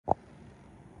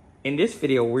In this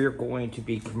video, we're going to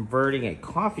be converting a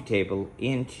coffee table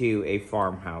into a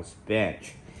farmhouse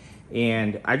bench.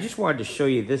 And I just wanted to show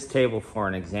you this table for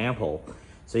an example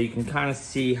so you can kind of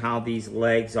see how these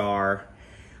legs are.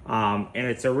 And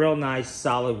it's a real nice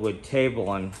solid wood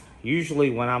table. And usually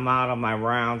when I'm out on my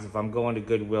rounds, if I'm going to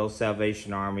Goodwill,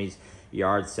 Salvation Armies,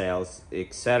 yard sales,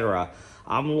 etc.,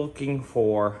 I'm looking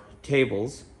for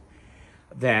tables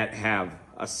that have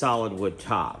a solid wood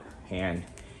top. And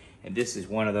this is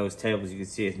one of those tables. You can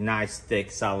see it's nice, thick,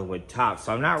 solid wood top.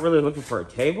 So I'm not really looking for a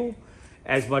table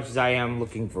as much as I am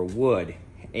looking for wood.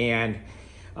 And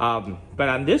but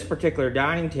on this particular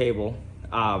dining table,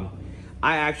 I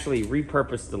actually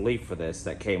repurposed the leaf for this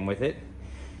that came with it.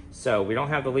 So we don't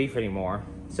have the leaf anymore.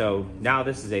 So now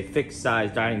this is a fixed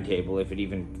size dining table, if it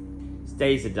even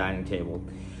stays a dining table.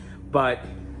 But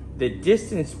the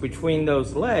distance between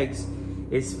those legs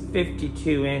is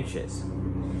 52 inches.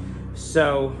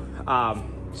 So I'm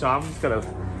just gonna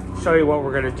show you what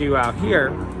we're gonna do out here.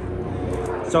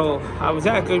 So I was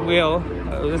at Goodwill,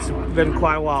 this has been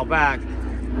quite a while back,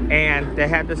 and they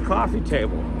had this coffee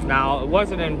table. Now, it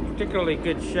wasn't in particularly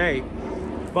good shape,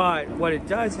 but what it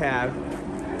does have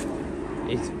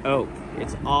is oak.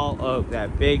 It's all oak,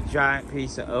 that big giant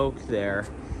piece of oak there.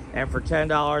 And for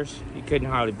 $10, you couldn't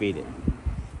hardly beat it.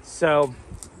 So,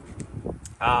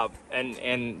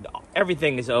 and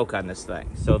everything is oak on this thing.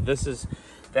 So this is,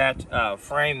 that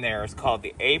frame there is called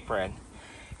the apron,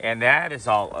 and that is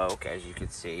all oak, as you can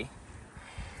see.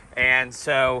 And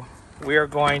so we are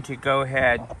going to go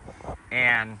ahead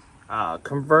and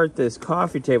convert this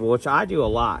coffee table, which I do a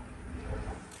lot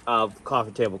of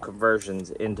coffee table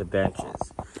conversions, into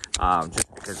benches,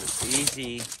 just because it's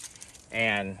easy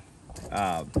and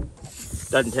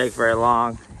doesn't take very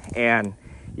long. And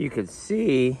you can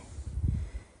see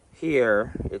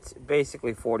here, it's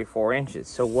basically 44 inches.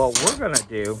 So what we're gonna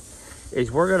do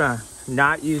is we're gonna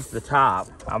not use the top.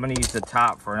 I'm gonna use the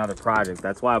top for another project.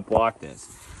 That's why I bought this.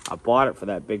 I bought it for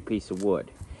that big piece of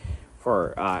wood.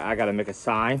 For I gotta make a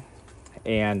sign,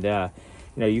 and you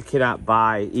know, you cannot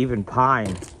buy even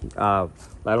pine,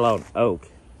 let alone oak.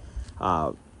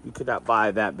 You could not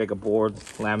buy that big a board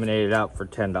laminated up for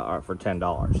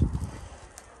 $10.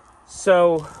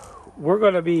 So we're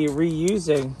gonna be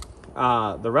reusing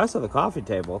the rest of the coffee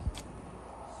table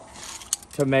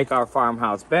to make our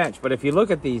farmhouse bench. But if you look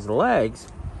at these legs,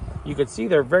 you can see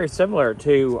they're very similar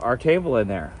to our table in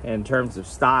there in terms of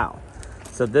style.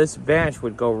 So this bench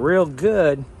would go real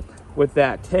good with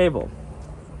that table.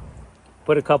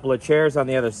 Put a couple of chairs on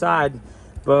the other side,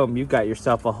 boom, you got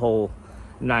yourself a whole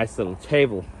nice little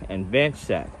table and bench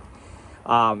set.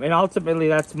 And ultimately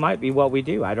that might be what we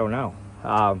do, I don't know.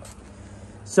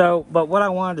 But what I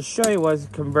wanted to show you was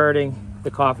converting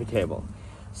the coffee table.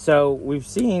 So we've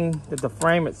seen that the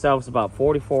frame itself is about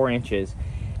 44 inches.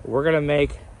 We're gonna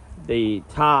make the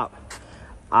top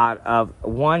out of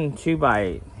 1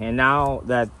 2x8. And now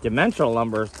that dimensional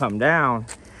lumber has come down,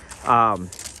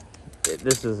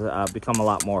 this has become a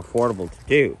lot more affordable to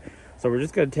do. So we're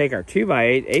just gonna take our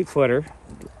 2x8 8-footer,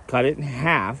 cut it in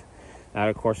half. That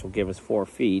of course will give us 4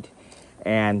 feet.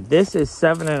 And this is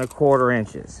 7 1/4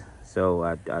 inches.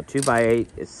 So 2x8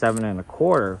 is 7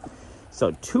 1/4.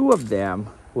 So 2 of them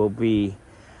will be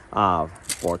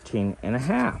 14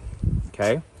 1/2.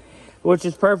 Okay, which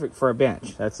is perfect for a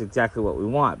bench. That's exactly what we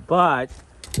want. But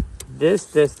this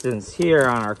distance here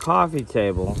on our coffee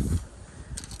table,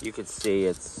 you can see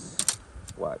it's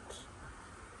what,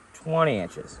 20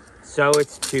 inches. So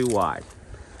it's too wide.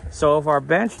 So if our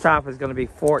bench top is going to be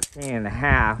 14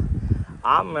 1/2,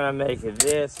 I'm going to make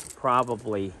this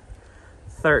probably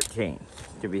 13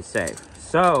 to be safe.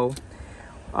 So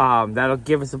that'll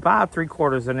give us about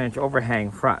 3/4 inch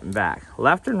overhang front and back.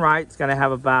 Left and right is going to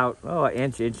have about an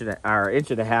inch and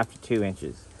a half to 2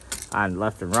 inches on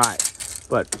left and right.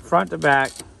 But front to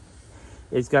back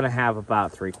is going to have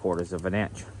about 3/4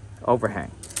 inch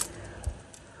overhang.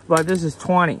 But this is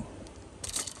 20. You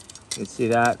can see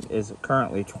that is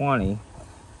currently 20,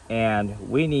 and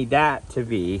we need that to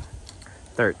be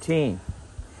 13.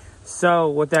 So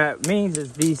what that means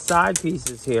is these side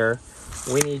pieces here,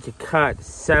 we need to cut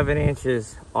 7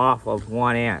 inches off of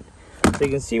one end. So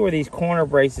you can see where these corner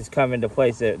braces come into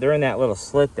place. They're in that little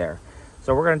slit there.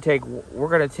 So we're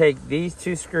gonna take these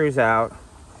 2 screws out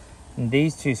and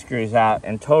these 2 screws out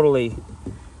and totally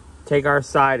take our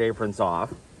side aprons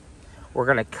off. We're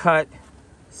gonna cut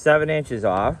 7 inches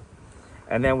off,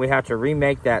 and then we have to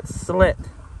remake that slit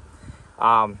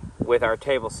with our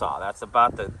table saw. That's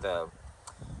about the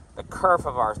kerf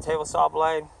of our table saw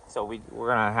blade. So we're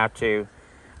gonna have to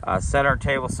set our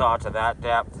table saw to that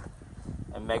depth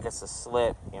and make us a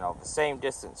slit, you know, the same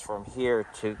distance from here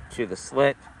to the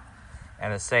slit.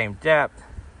 and the same depth,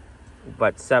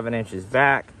 but 7 inches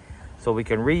back. So we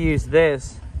can reuse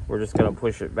this. We're just gonna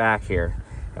push it back here.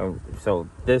 And so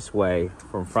this way,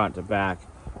 from front to back,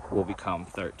 will become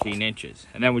 13 inches.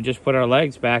 And then we just put our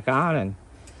legs back on and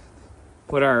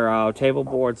put our table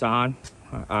boards on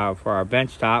for our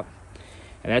bench top.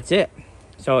 And that's it.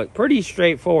 So it's pretty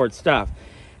straightforward stuff.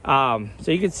 So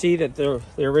you can see that the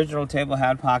original table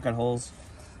had pocket holes,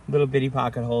 little bitty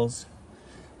pocket holes,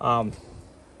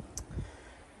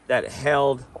 that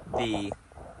held the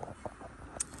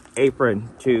apron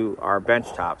to our bench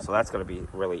top. So that's going to be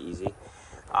really easy.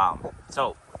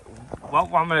 So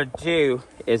what I'm going to do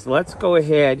is, let's go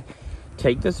ahead,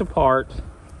 take this apart,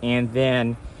 and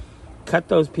then cut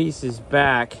those pieces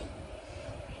back.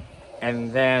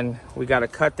 And then we got to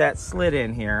cut that slit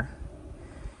in here.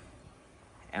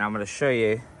 And I'm going to show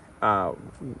you,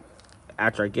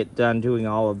 after I get done doing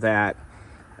all of that,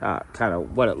 kind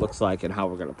of what it looks like and how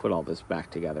we're going to put all this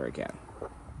back together again.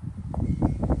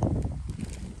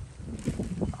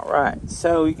 All right,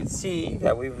 so you can see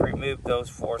that we've removed those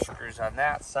 4 screws on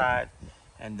that side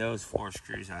and those 4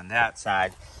 screws on that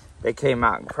side. They came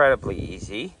out incredibly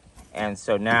easy. And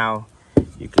so now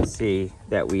you can see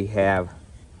that we have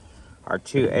our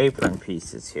 2 apron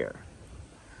pieces here.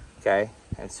 Okay,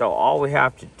 and so all we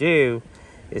have to do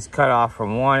is cut off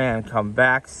from one end, come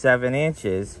back 7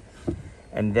 inches,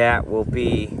 and that will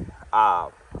be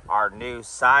our new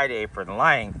side apron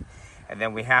length. And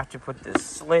then we have to put this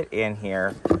slit in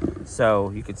here so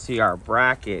you can see our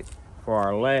bracket for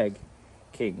our leg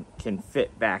can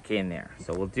fit back in there.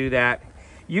 So we'll do that.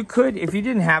 You could, if you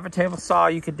didn't have a table saw,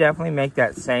 you could definitely make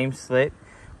that same slit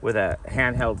with a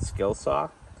handheld skill saw.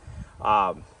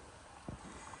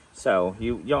 So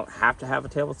you don't have to have a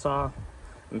table saw.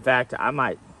 In fact, I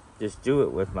might just do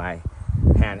it with my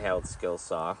handheld skill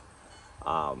saw,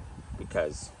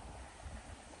 because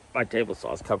my table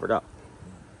saw is covered up.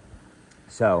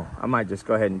 So I might just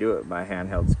go ahead and do it with my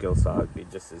handheld skill saw. It'd be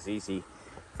just as easy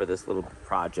for this little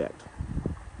project.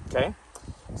 Okay,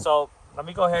 so let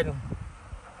me go ahead and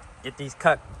get these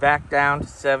cut back down to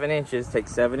 7 inches, take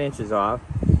 7 inches off,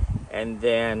 and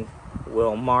then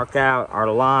we'll mark out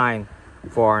our line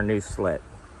for our new slit.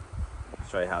 I'll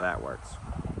show you how that works.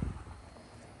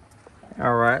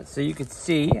 All right, so you can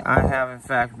see I have in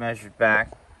fact measured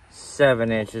back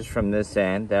 7 inches from this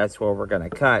end. That's where we're gonna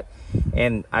cut.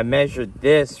 And I measured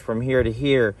this from here to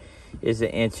here is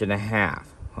 1.5 inches,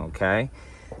 okay?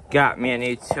 Got me a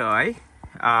new toy.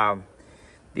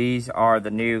 These are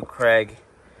the new Craig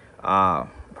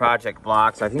project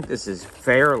blocks. I think this is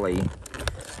fairly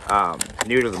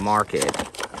new to the market.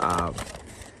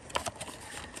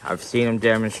 I've seen them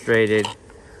demonstrated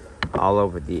all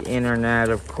over the internet,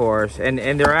 of course, and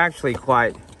they're actually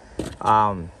quite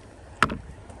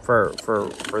for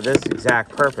this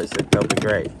exact purpose, they'll be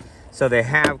great. So they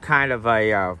have kind of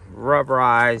a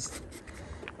rubberized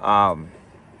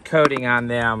coating on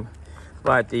them,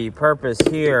 but the purpose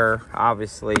here,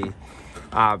 obviously,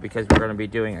 because we're going to be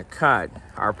doing a cut,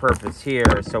 our purpose here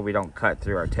is so we don't cut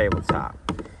through our tabletop.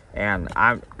 And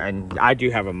I do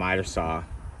have a miter saw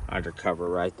undercover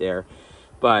right there,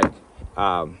 but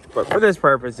for this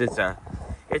purpose, it's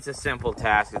a simple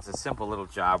task. It's a simple little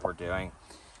job we're doing.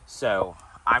 So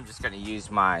I'm just going to use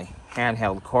my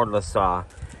handheld cordless saw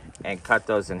and cut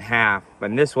those in half.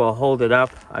 And this will hold it up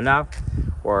enough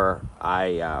where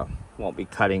I won't be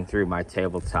cutting through my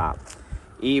tabletop,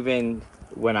 even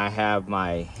when I have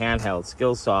my handheld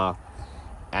skill saw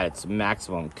at its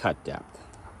maximum cut depth.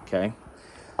 Okay,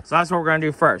 so that's what we're going to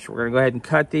do first. We're going to go ahead and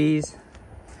cut these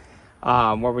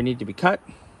where we need to be cut,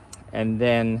 and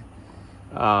then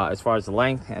as far as the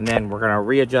length, and then we're going to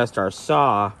readjust our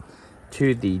saw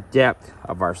to the depth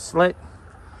of our slit,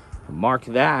 mark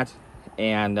that,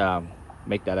 and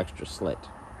make that extra slit.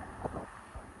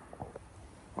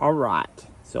 All right,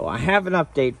 so I have an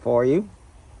update for you.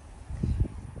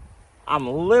 I'm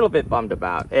a little bit bummed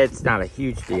about. It's not a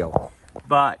huge deal,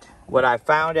 but what I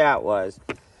found out was,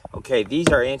 okay, these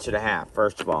are 1.5 inches,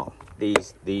 first of all,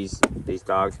 these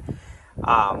dogs,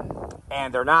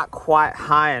 and they're not quite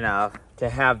high enough to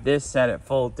have this set at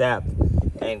full depth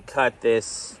and cut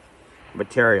this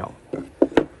material.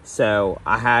 So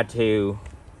I had to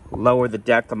lower the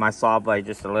depth of my saw blade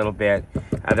just a little bit,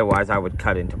 otherwise I would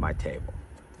cut into my table.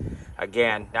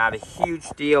 Again, not a huge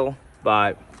deal,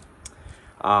 but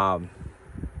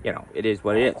you know, it is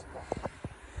what it is.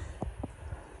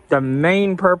 The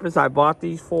main purpose I bought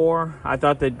these for, I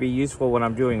thought they'd be useful when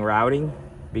I'm doing routing,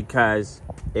 because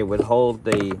it would hold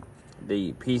the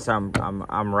piece I'm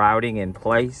routing in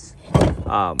place,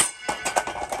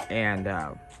 and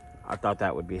I thought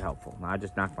that would be helpful. I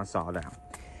just knocked my saw down.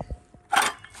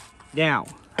 Now,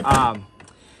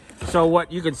 so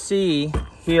what you can see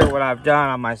here, what I've done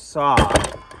on my saw,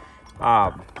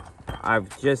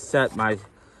 I've just set my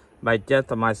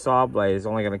depth of my saw blade is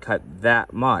only going to cut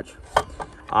that much,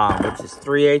 which is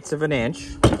 3/8 of an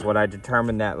inch, is what I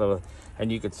determined that little,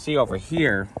 and you can see over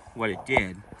here what it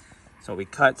did. So we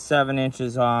cut 7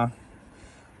 inches off,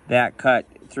 that cut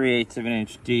 3/8 of an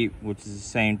inch deep, which is the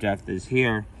same depth as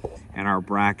here, and our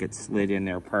bracket slid in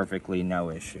there perfectly, no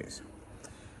issues.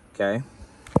 Okay,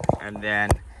 and then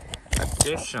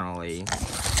additionally,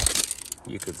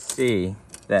 you could see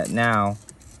that now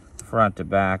front to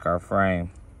back our frame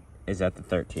is at the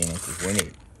 13 inches we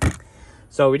need.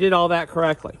 So we did all that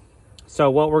correctly.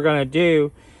 So what we're going to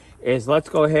do is let's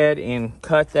go ahead and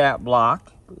cut that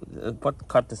block,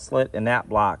 cut the slit in that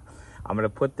block. I'm going to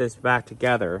put this back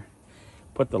together,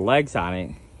 put the legs on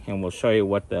it, and we'll show you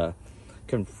what the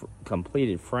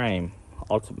completed frame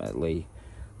ultimately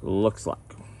looks like.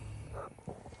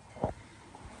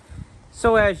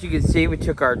 So as you can see, we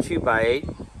took our 2x8,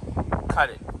 cut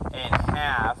it in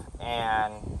half,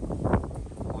 and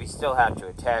we still have to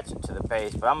attach it to the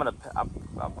base. But I'm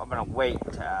gonna wait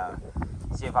to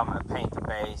see if I'm gonna paint the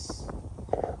base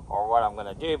or what I'm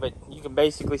gonna do. But you can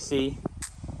basically see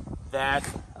that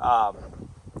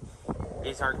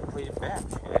is our completed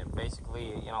bench. And basically,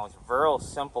 you know, it's a real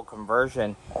simple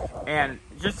conversion. And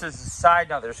just as a side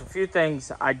note, there's a few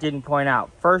things I didn't point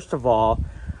out. First of all,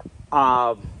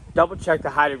 double check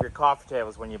the height of your coffee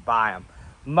tables when you buy them.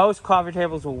 Most coffee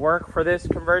tables will work for this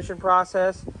conversion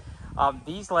process.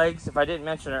 These legs, if I didn't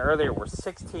mention it earlier, were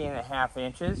 16.5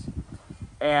 inches.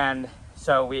 And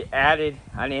so we added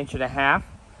 1.5 inches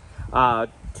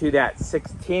to that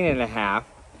 16.5.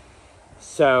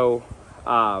 So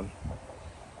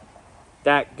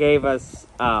that gave us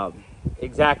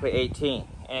exactly 18.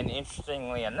 And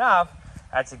interestingly enough,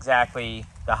 that's exactly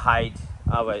the height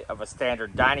of a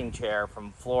standard dining chair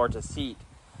from floor to seat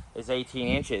is 18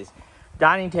 inches.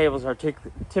 Dining tables are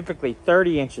typically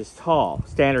 30 inches tall,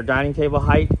 standard dining table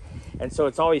height, and so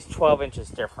it's always 12 inches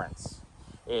difference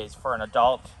is for an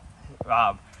adult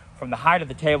from the height of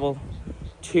the table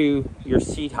to your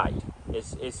seat height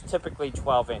is typically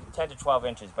 10 to 12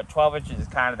 inches, but 12 inches is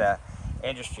kind of the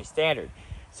industry standard.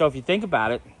 So if you think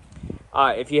about it,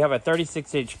 if you have a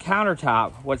 36-inch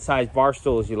countertop, what size bar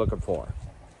stool is you looking for?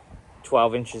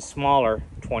 12 inches smaller,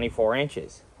 24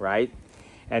 inches, right?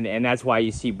 And that's why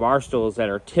you see bar stools that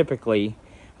are typically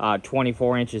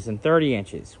 24 inches and 30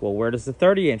 inches. Well, where does the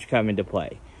 30-inch come into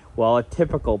play? Well, a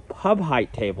typical pub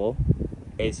height table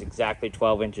is exactly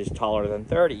 12 inches taller than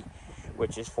 30,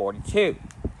 which is 42.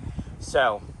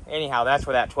 So anyhow, that's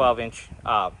where that 12-inch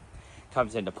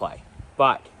comes into play.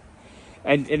 But,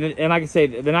 and like I say,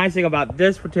 the nice thing about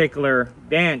this particular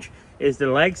bench is the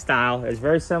leg style is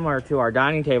very similar to our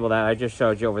dining table that I just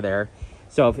showed you over there.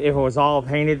 So if it was all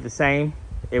painted the same,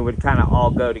 it would kind of all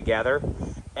go together.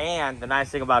 And the nice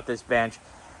thing about this bench,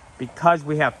 because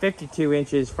we have 52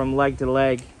 inches from leg to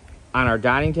leg on our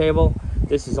dining table,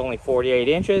 this is only 48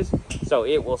 inches. So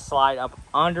it will slide up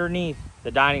underneath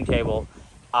the dining table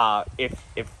if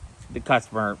the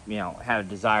customer, you know, had a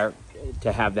desire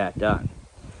to have that done.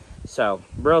 So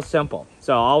real simple.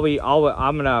 So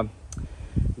I'm gonna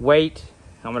wait.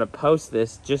 I'm gonna post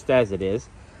this just as it is.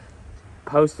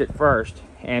 Post it first,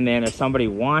 and then if somebody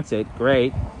wants it,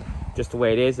 great. Just the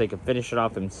way it is, they can finish it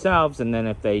off themselves. And then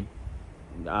if they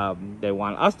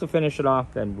want us to finish it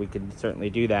off, then we can certainly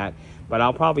do that. But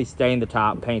I'll probably stain the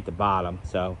top, paint the bottom.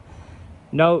 So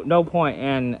no point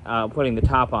in putting the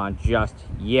top on just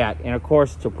yet. And of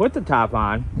course, to put the top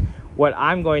on, what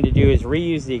I'm going to do is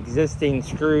reuse the existing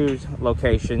screws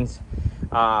locations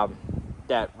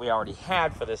that we already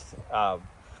had for this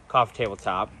coffee table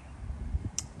top.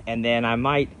 And then I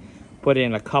might put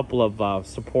in a couple of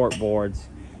support boards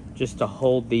just to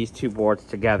hold these two boards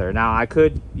together. Now I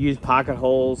could use pocket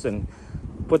holes and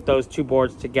put those two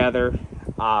boards together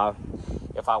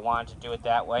if I wanted to do it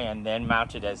that way, and then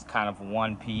mount it as kind of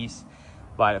one piece.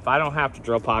 But if I don't have to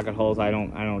drill pocket holes, I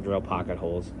don't drill pocket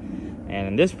holes. And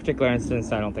in this particular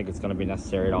instance, I don't think it's going to be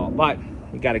necessary at all. But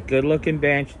we got a good looking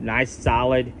bench, nice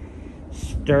solid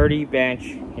sturdy bench,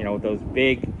 you know, with those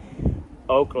big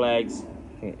oak legs.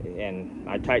 And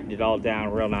I tightened it all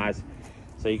down real nice,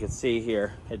 so you can see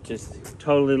here it just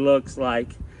totally looks like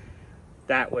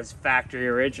that was factory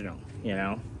original, you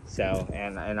know. So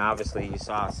and obviously you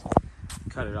saw us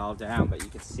cut it all down, but you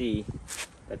can see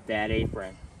that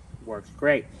apron works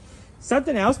great.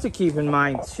 Something else to keep in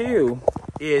mind too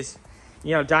is,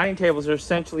 you know, dining tables are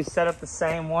essentially set up the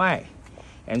same way,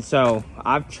 and so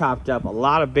I've chopped up a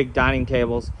lot of big dining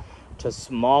tables to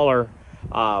smaller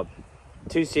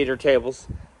two-seater tables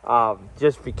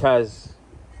just because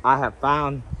I have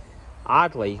found,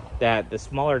 oddly, that the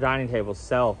smaller dining tables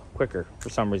sell quicker for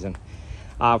some reason,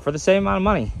 for the same amount of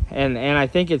money. And I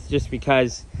think it's just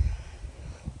because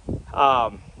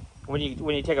when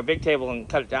you take a big table and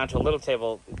cut it down to a little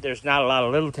table, there's not a lot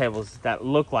of little tables that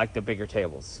look like the bigger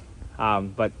tables.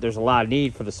 But there's a lot of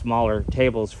need for the smaller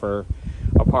tables for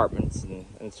apartments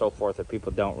and so forth, that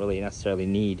people don't really necessarily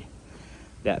need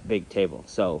that big table.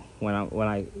 So when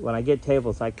I get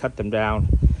tables, I cut them down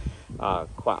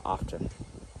quite often.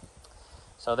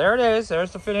 So there it is.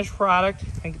 There's the finished product.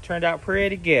 I think it turned out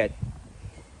pretty good.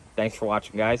 Thanks for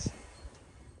watching, guys.